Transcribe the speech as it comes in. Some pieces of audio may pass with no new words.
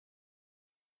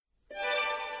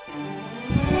So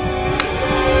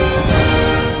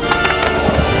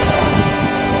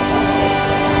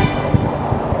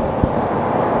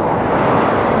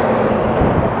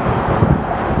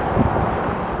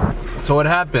what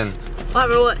happened? What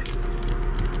happened what?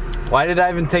 Why did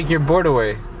Ivan take your board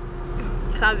away?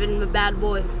 Cause I've been a bad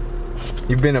boy.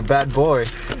 You've been a bad boy.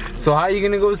 So how are you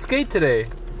gonna go skate today?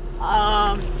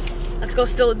 Let's go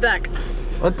steal it back.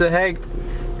 What the heck?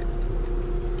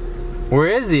 Where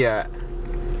is he at?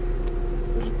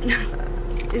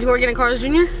 Is he working at Carl's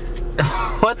Jr.?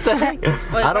 What the heck?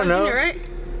 Wait, I don't know. Jr., right?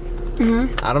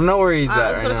 I don't know where he's at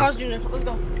Let's right go to now. Carl's Jr. Let's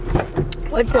go.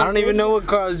 I don't even know what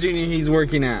Carl's Jr. he's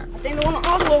working at. I think the one on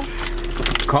Oswald.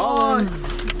 Call him.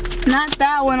 Not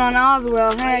that one on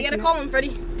Oswald. You gotta call him,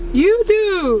 Freddie. You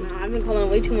do. Nah, I've been calling him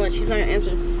way too much. He's not gonna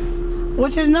answer.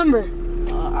 What's his number?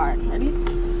 Alright, ready?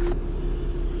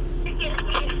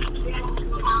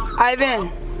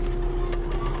 Ivan.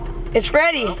 It's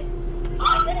Freddie.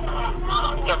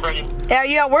 What's up, Freddie? Yeah,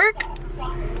 you at work? Get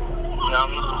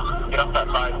off that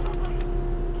 5.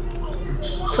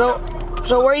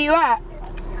 So where you at?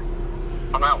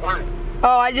 I'm at work.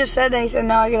 Oh, I just said anything.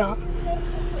 Now I get off.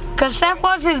 Cause Steph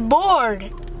lost his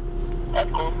board.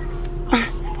 That's cool.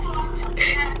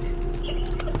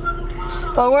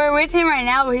 But we're with him right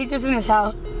now, but he's just in his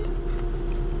house.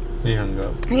 He hung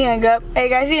up. He hung up. Hey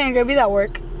guys, he hung up. He's at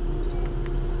work.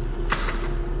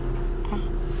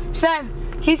 Steph,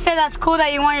 he said that's cool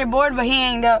that you want your board, but he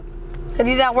hanged up. Cause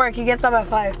he's at work. He gets up at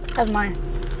 5. That's mine.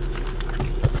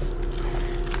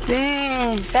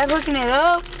 Dang, Steph hooking it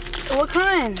up? What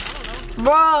kind?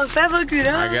 Bro, Steph hooked it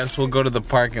up. I guess we'll go to the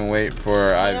park and wait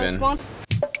for Ivan.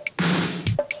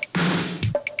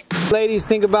 Ladies,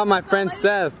 think about my friend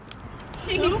Seth.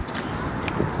 Jeez.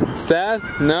 Seth?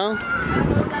 No?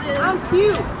 I'm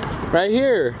cute. Right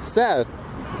here, Seth.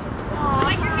 I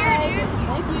like your hair, dude.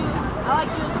 Thank you. I like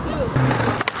yours too.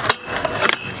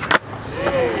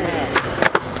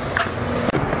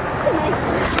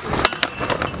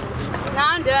 Nah,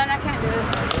 I'm done. I can't do it.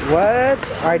 What?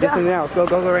 Alright, just in now. Let's go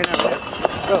right now.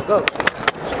 Go.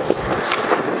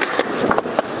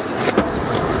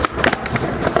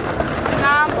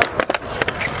 Nah,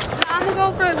 I'm gonna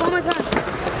go for it one more time.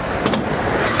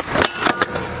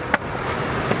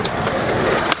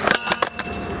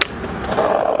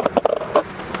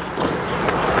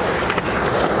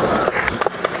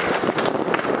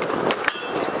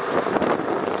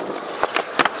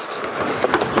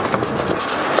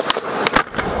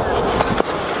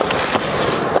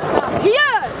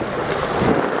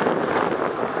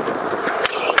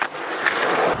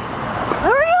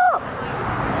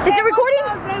 Is it recording?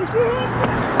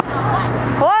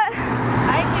 What?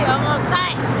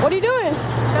 What are you doing?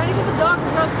 Trying to get the dog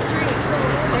across the street.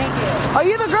 Thank you. Are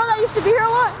you the girl that used to be here a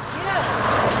lot? Yeah.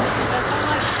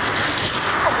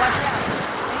 Watch out.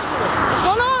 What's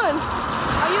going on?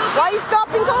 Why are you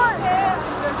stopping cars?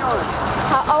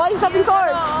 Why are you stopping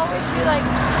cars? I'll always be like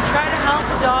trying to help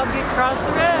the dog get across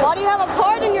the road. Why do you have a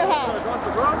card in your hand?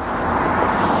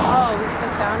 Oh, we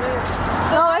just found it?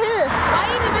 No, right here. Why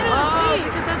in the middle of the street?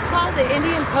 Because that's called the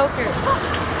Indian poker.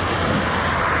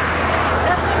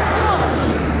 That's what's cool.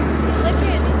 You lick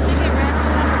it, you stick it right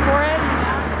on the forehead, and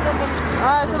ask someone.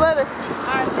 Alright, see you later.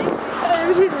 Alright, thanks.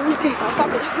 I'll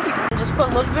stop it. Just put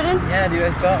a little bit in. Yeah, dude,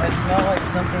 I smell like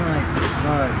something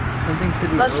something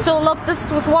could be. Let's fill up this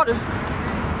with water.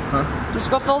 Huh?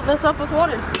 Just go fill this up with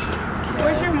water.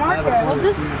 Where's your marker? Hold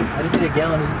this. I just need a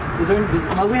gallon. Do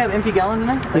we have empty gallons in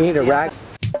there? You need a rack.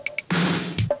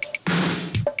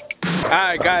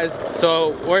 Alright guys,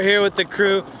 so we're here with the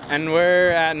crew and we're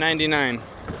at 99.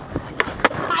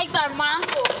 Ay,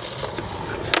 Armando.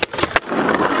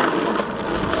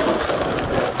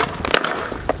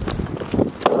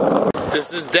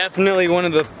 This is definitely one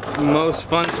of the most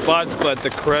fun spots, but the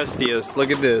crustiest.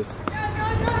 Look at this.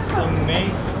 It's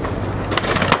amazing.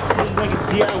 It's like a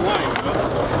DIY, bro.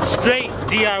 Straight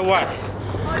DIY.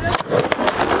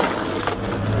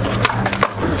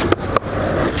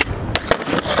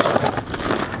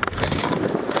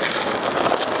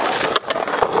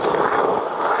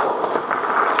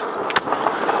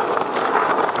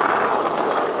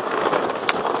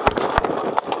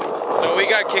 So we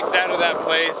got kicked out of that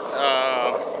place.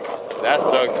 That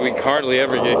sucks. We hardly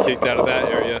ever get kicked out of that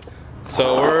area.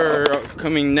 So we're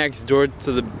coming next door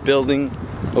to the building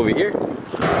over here.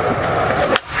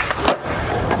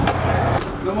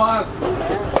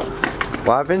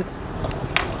 What happened?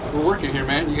 We're working here,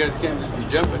 man. You guys can't just be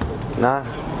jumping. Nah.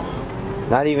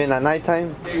 Not even at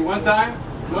nighttime? Hey, one time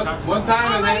and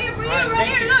then... Right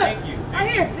here, look. Right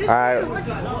here. Alright.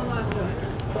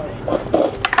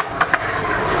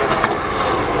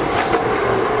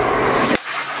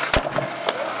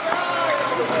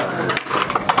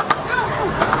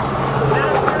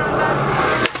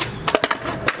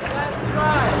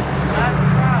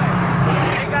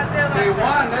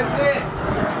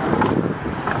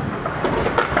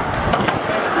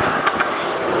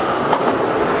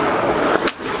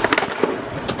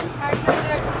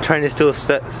 trying to steal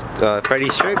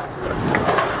Freddy's trick?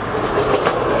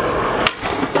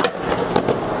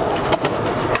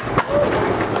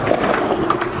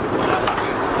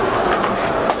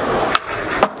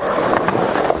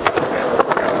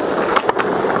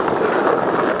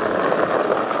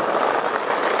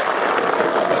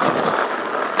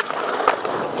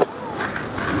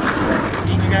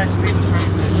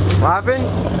 What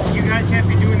happened? You guys can't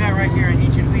be doing that right here. I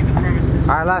need you to leave the premises.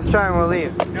 Alright, last try and we'll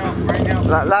leave. No, right now.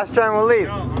 Last try and we'll leave.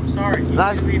 No, I'm sorry. You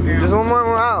Last, need to leave now. just one more and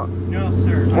we're out. No,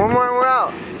 sir. One more and we're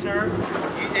out. Sir,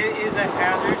 it is a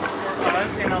hazard for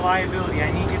us and a liability.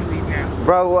 I need you to leave now.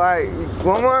 Bro,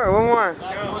 one more.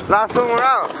 No. Last one, we're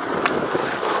out.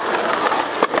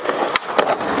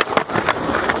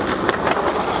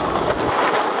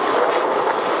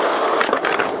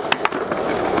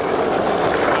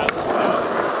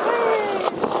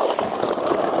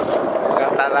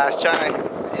 Got that last try.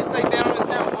 It's like they don't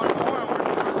understand one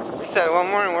more. We said one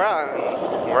more and we're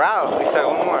out. We're out. We said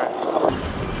one more.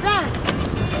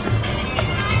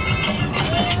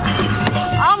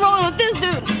 I'm rolling with this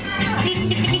dude.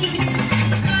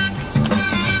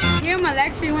 You have my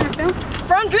lecture, you wanna film?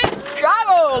 Front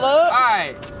driver, look.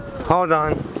 Alright. Hold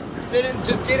on.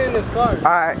 Just get in this car.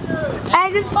 Alright.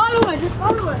 Hey, just follow it,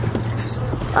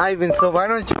 Ivan, so why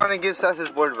don't you want to give Seth his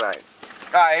board back?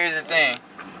 Alright, here's the thing.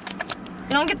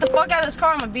 You don't get the fuck out of this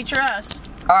car, I'm gonna beat your ass.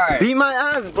 Alright. Beat my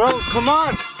ass, bro. Come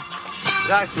on.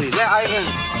 Exactly. Let Ivan.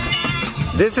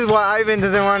 This is why Ivan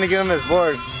doesn't want to give him his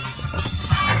board.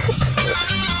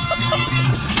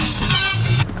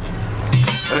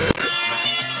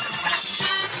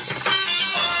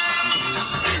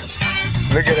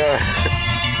 Look at that.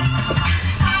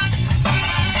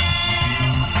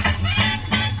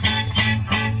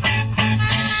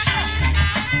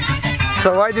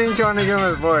 So why didn't you want to give him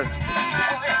his board?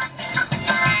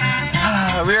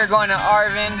 We were going to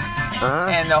Arvin,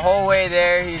 and the whole way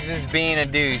there, he's just being a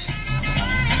douche.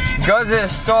 Goes to the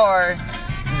store,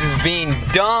 just being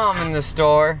dumb in the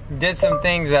store. Did some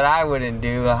things that I wouldn't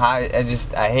do. I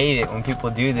hate it when people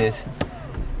do this.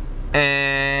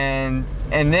 And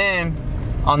then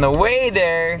on the way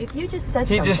there, he just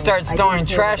starts throwing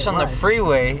trash on the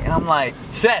freeway, and I'm like,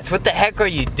 Seth, what the heck are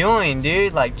you doing,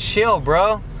 dude? Like, chill,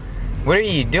 bro. What are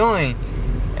you doing?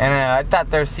 And I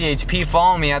thought their CHP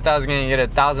following me. I thought I was gonna get a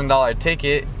 $1,000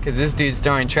 ticket because this dude's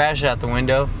throwing trash out the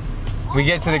window. We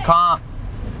get to the comp,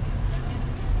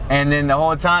 and then the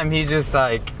whole time he's just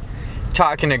like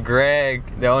talking to Greg,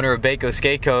 the owner of Baco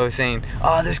Skaco, saying,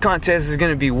 "Oh, this contest is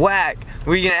gonna be whack.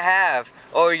 What are you gonna have?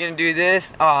 Oh, you're gonna do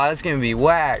this? Oh, that's gonna be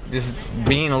whack." Just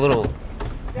being a little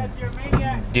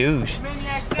douche.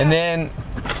 And then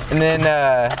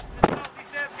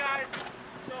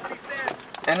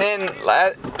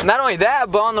not only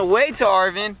that, but on the way to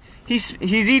Arvin, he's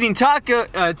eating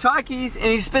Takis and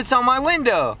he spits on my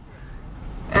window.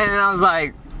 And I was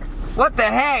like, "What the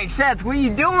heck, Seth? What are you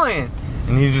doing?"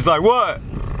 And he's just like, "What?"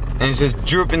 And it's just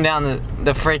drooping down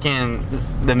the freaking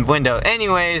window.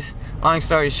 Anyways, long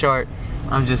story short,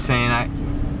 I'm just saying I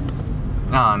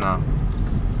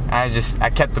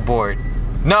kept the board.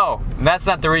 No, that's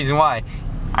not the reason why.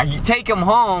 I take him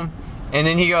home, and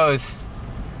then he goes,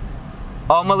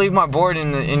 "Oh, I'm gonna leave my board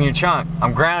in your trunk.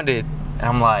 I'm grounded." And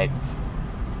I'm like,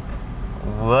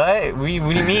 "What? What do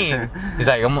you mean?" He's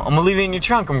like, I'm gonna leave it in your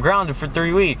trunk. I'm grounded for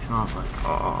 3 weeks." And I was like,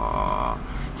 "Oh."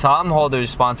 So I'm holding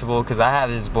responsible because I have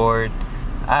his board.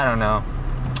 I don't know,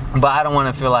 but I don't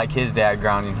want to feel like his dad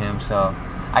grounding him. So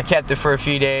I kept it for a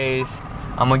few days.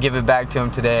 I'm gonna give it back to him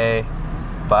today,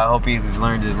 but I hope he's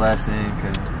learned his lesson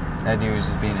because that dude was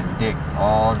just being a dick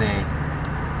all day.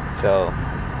 So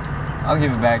I'll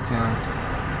give it back to him.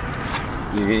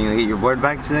 You're gonna get your board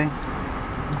back today?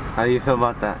 How do you feel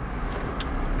about that?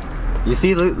 You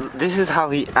see, look, this is how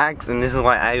he acts, and this is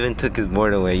why Ivan took his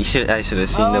board away. I should have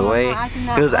seen the way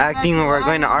he was acting when we were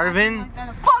going to Arvin.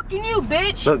 Fucking you,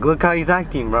 bitch! Look how he's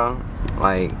acting, bro.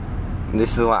 Like,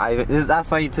 this is why Ivan. That's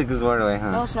why he took his board away,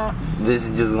 huh? No, it's not. This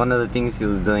is just one of the things he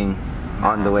was doing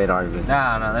on the way to Arvin.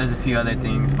 No, there's a few other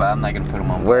things, but I'm not gonna put them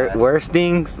on blast. Worse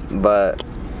things, but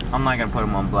I'm not gonna put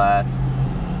him on blast.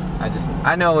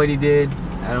 I know what he did.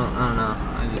 I don't know.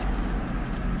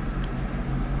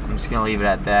 I'm just gonna leave it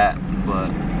at that. But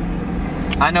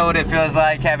I know what it feels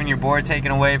like having your board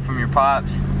taken away from your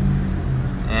pops,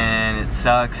 and it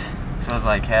sucks. It feels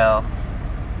like hell.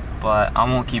 But I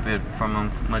won't keep it from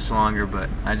him much longer. But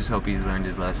I just hope he's learned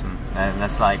his lesson. And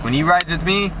that's like when he rides with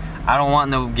me, I don't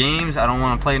want no games. I don't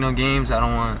want to play no games. I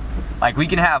don't want, like, we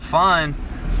can have fun,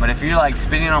 but if you're like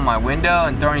spitting on my window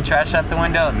and throwing trash out the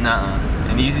window, nuh-uh.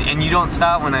 And you don't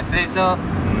stop when I say so,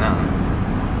 no.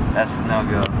 That's no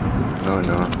go.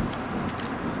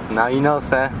 No. Now you know,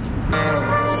 Seth.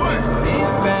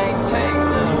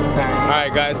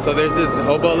 Alright guys, so there's this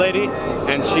hobo lady,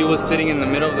 and she was sitting in the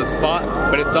middle of the spot,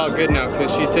 but it's all good now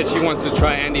because she said she wants to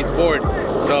try Andy's board.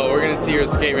 So we're gonna see her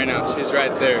skate right now. She's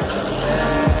right there.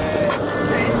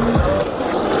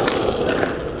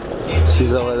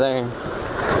 She's over there.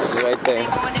 She's right there.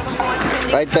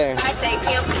 Right there.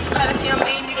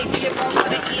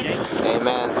 Hey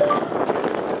man.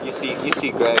 You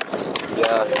see Greg.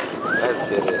 Yeah, let's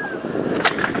get it.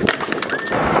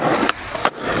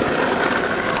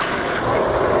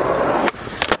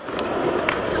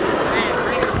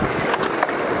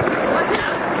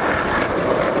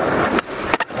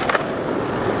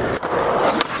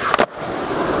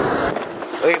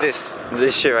 Look at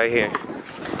this shit right here.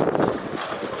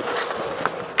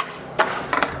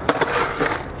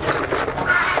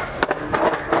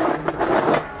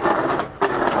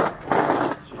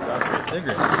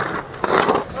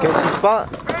 Sketchy spot?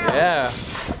 Yeah.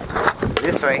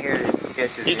 This right here is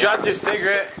sketchy. You dropped your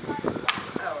cigarette.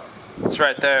 It's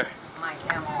right there.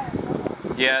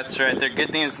 Yeah, it's right there. Good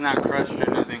thing it's not crushed or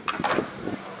nothing.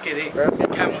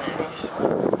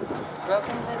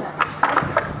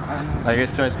 Like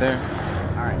it's right there.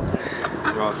 Alright.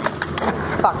 You're welcome.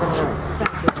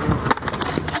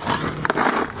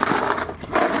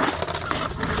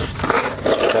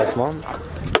 That's mom.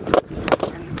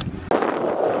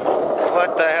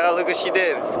 What the hell? Look what she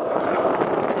did.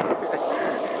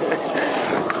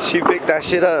 She picked that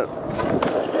shit up.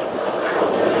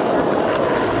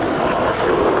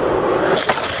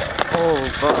 Oh,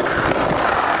 fuck.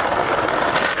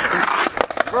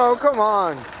 Bro, come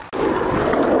on.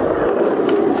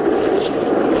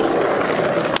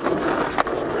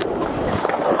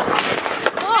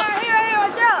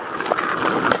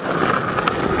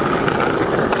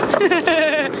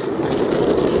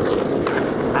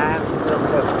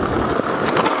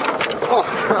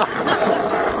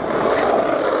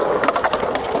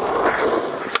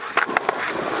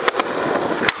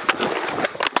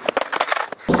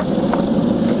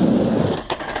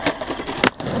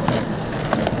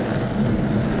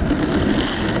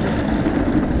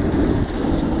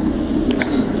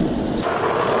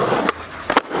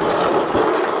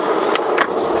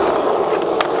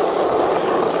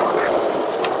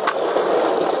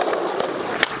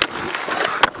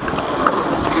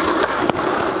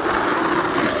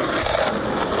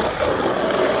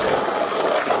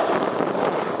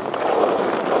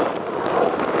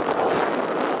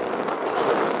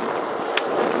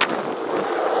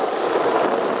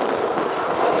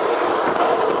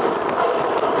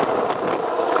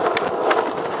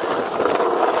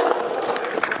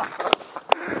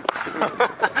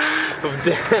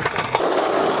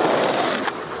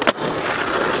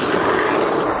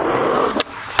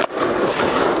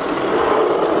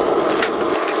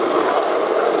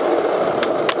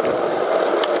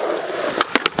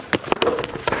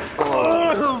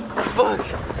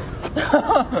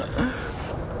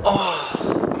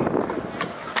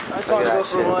 I just want to go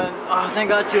for one. Oh, thank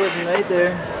God she wasn't right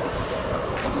there.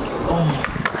 Oh.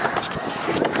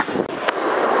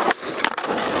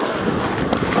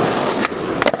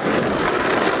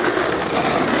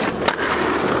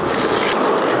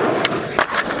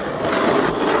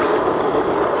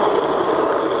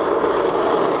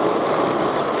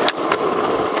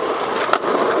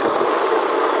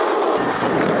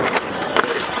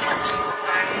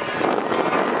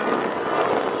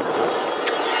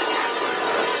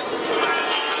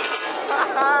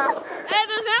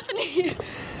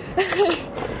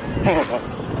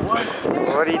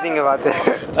 What do you think about that?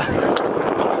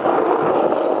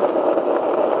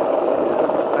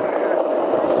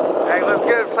 Hey, what's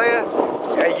good, player?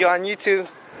 Hey, you on YouTube?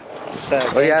 What's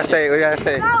up? What you gotta say? What you gotta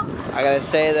say? I gotta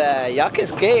say that y'all can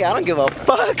skate. I don't give a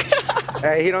fuck.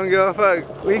 Hey, he don't give a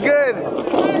fuck. We good.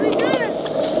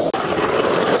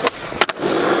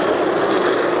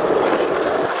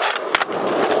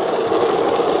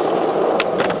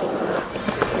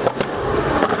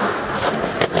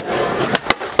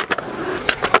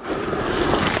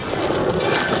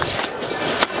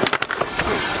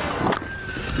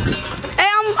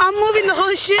 I'm moving the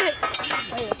whole shit.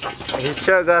 His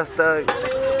truck got stuck.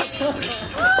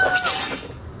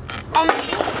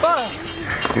 Fuck.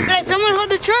 Hey, someone hold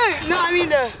the truck. No, I mean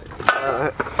the.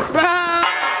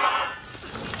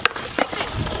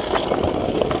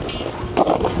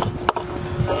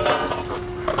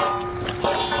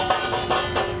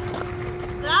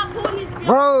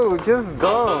 Bro. Bro, just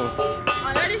go.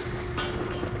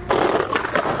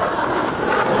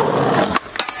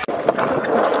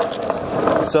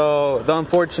 So the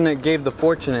unfortunate gave the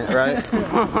fortunate, right?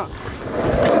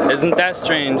 Isn't that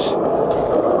strange?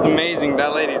 That's amazing.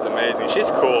 That lady's amazing. She's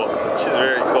cool. She's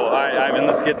very cool. All right, Ivan,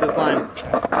 let's get this line.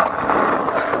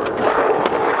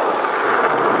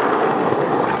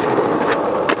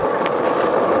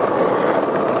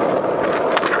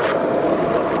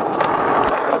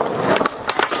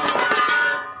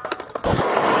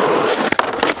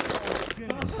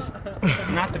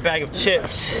 Not the bag of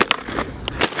chips.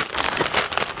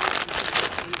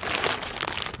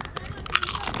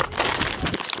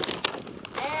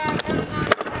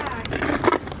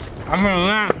 I'm gonna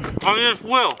land on this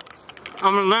wheel.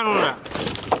 I'm gonna land on that.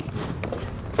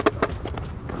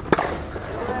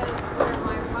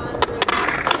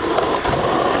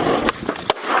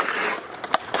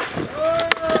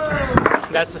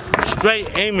 That's a straight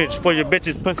aimage for your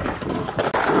bitch's pussy.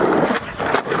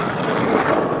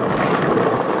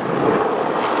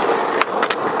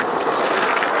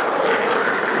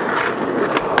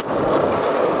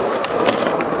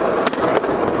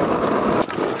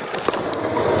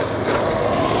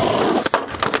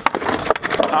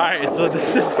 Alright, so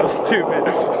this is so stupid.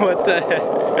 What the heck?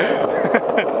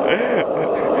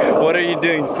 What are you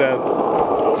doing, Seth?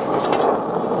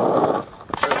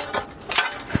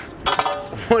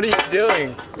 What are you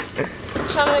doing? I'm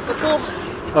trying to make a pull.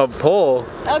 A pole?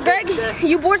 Greg,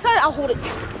 you board side? I'll hold it.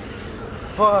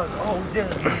 Fuck, oh damn.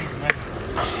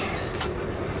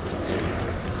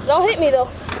 Don't hit me though.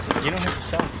 You don't hit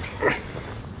yourself.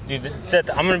 Dude, Seth,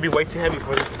 I'm gonna be way too heavy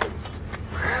for this.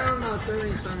 I'm not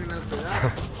throwing strong enough for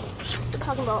that. What are you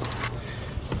talking about?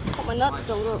 Oh, my nuts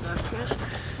don't go.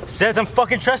 Seth, I'm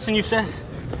fucking trusting you, Seth.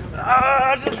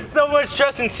 There's so much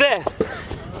trust in Seth.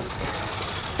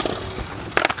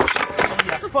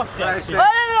 Yeah, fuck that shit. No,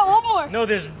 one more. No,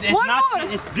 it's one not.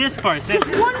 More. It's this part, Seth.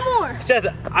 Just one more. Seth,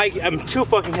 I'm too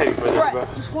fucking heavy for this, right. bro.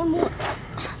 Just one more.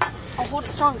 I'll hold it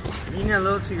strong. You need a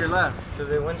little to your left, because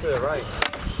it went to the right.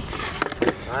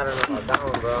 I don't know about that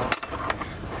one, bro.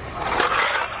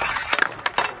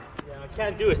 Yeah, I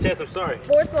can't do it, Seth. I'm sorry.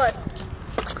 Board slide.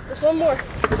 Just one more.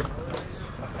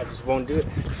 I just won't do it.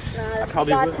 Nah,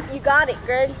 probably will. You got it,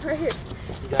 Greg. Right here.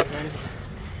 You got it, man.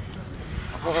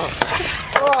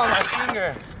 Oh, my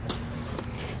finger.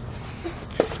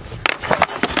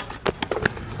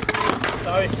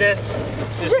 Sorry, Seth.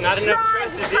 There's Just not enough try.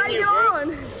 trust Just in try to you, get bro. on.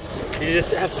 You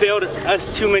just have failed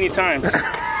us too many times.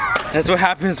 That's what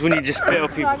happens when you just fail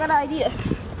No, people. I got an idea.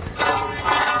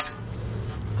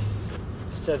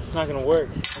 Seth, it's not gonna work.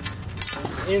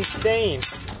 Insane.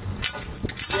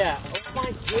 Yeah. Oh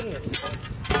my goodness.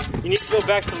 You need to go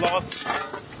back to Lost.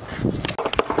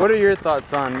 What are your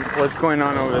thoughts on what's going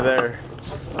on over there?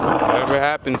 Whatever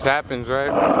happens, happens,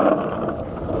 right?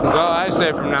 That's all I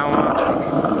say from now on.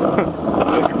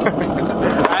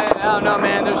 I don't know,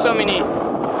 man. There's so many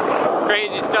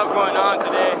crazy stuff going on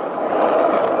today.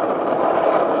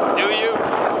 Do you?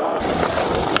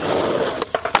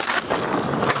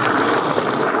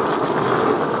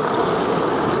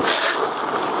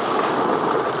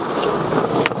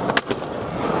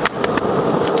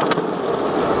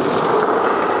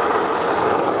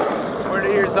 What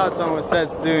are your thoughts on what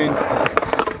Seth's doing?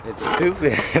 It's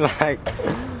stupid. Like, I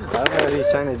don't know what he's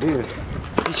trying to do.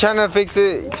 He's trying to fix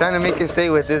it, trying to make it stay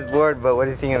with this board, but what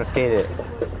is he gonna skate it?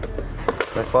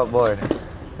 With what board?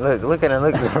 Look at him,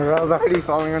 look, the rail's already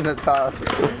falling on the top.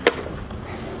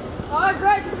 Alright,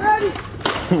 Greg, you ready?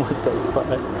 What the fuck?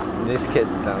 This kid's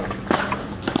dumb.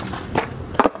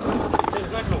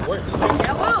 It's not gonna work.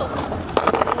 Yeah, well.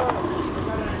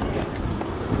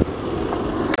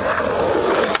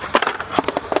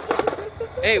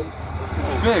 Hey,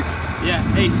 it's fixed. Yeah,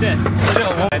 hey Seth.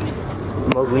 Chill.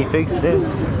 Mowgli fixed this.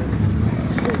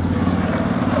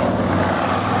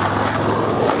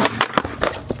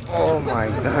 Oh my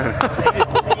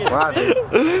god. Wow.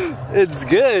 It's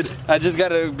good. I just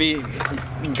gotta do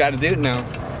it now.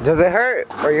 Does it hurt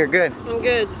or you're good? I'm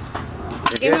good.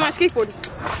 You're Give me good? my skateboard.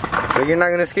 But you're not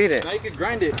gonna skate it. Now you could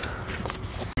grind it.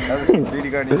 That was security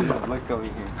guard who just looked over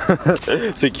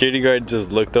here. Security guard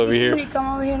just looked over You here, see me come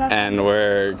over here and and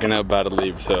we're about to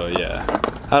leave. So yeah,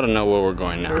 I don't know where we're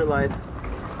going now.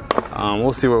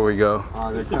 We'll see where we go.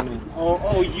 Oh, they're coming.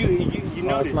 Oh, you Oh,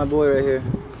 know it's my boy right here.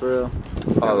 For real.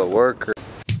 Oh, the worker.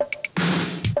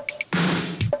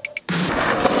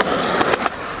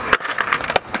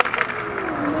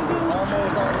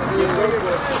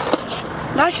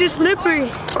 That's just slippery. You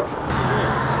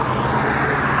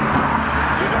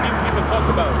don't even give a fuck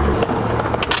about it.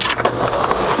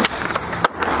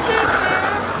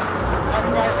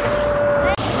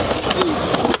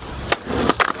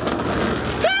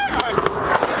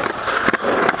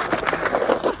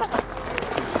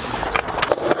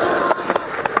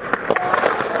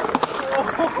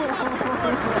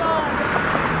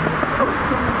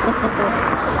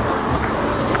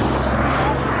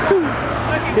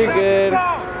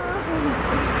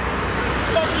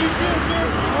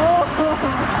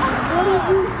 What did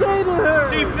you say to her?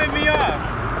 She flipped me off.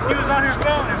 She was on her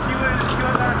phone. If she was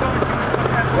on her phone, she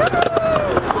would have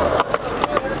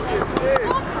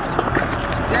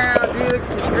Damn, dude.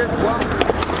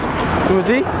 Can we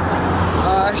see?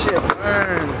 Oh, that shit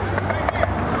burns.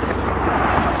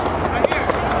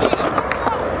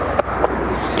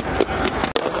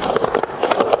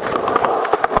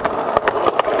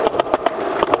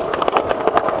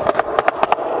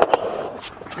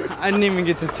 I didn't even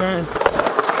get to turn.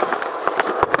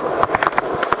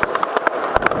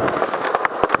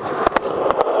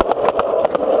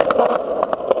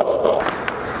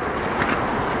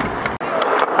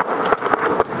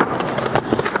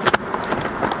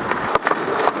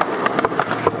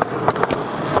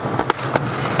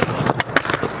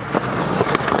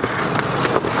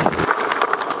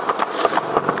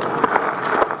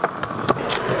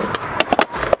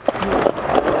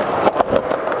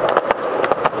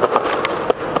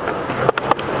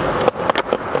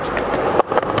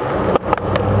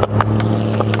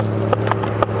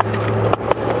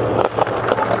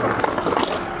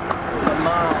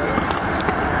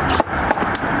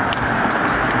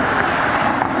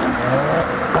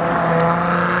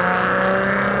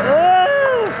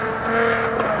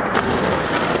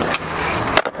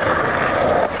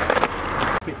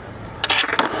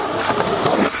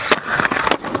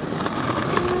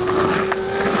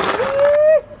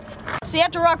 So you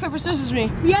have to rock, paper, scissors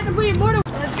me. You have to put your board up.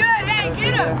 That's good. Hey,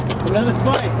 get him. Another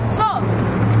fight. So.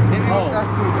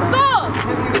 So.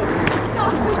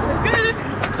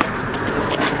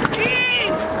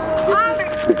 Jeez.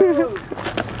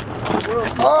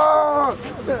 Oh!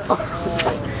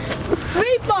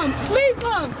 Leap him. Leap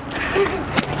him.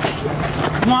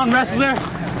 Come on, wrestler.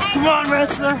 Come on,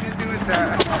 wrestler.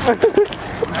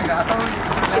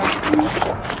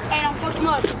 Hey, don't fuck him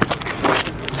up.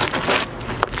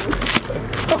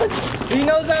 He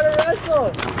knows how to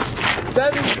wrestle.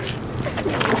 7.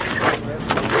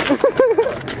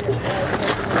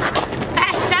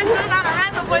 Hey, that's not a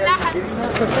wrestle, but that.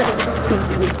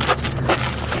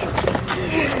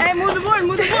 Hey, move the board.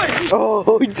 Move the board.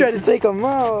 Oh, he tried to take him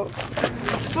out.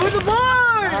 Move the board.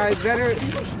 I better.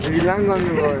 If you land on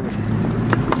the board.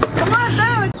 Come on,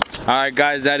 down. Alright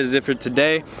guys, that is it for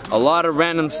today. A lot of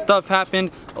random stuff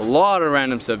happened. A lot of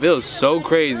random stuff. It was so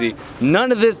crazy.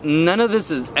 None of this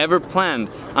is ever planned.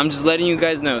 I'm just letting you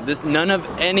guys know. None of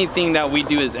anything that we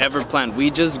do is ever planned. We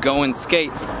just go and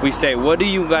skate. We say, what do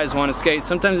you guys want to skate?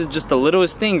 Sometimes it's just the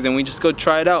littlest things and we just go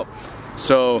try it out.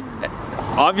 So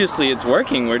obviously it's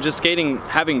working. We're just skating,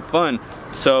 having fun.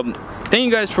 So thank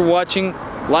you guys for watching.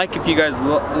 Like if you guys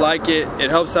like it. It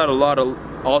helps out a lot.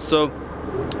 Also,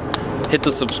 hit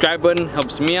the subscribe button,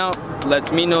 helps me out,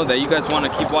 lets me know that you guys want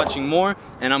to keep watching more,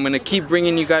 and I'm going to keep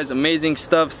bringing you guys amazing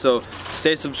stuff, so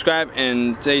stay subscribed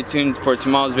and stay tuned for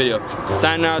tomorrow's video.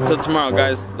 Signing out till tomorrow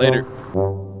guys, later.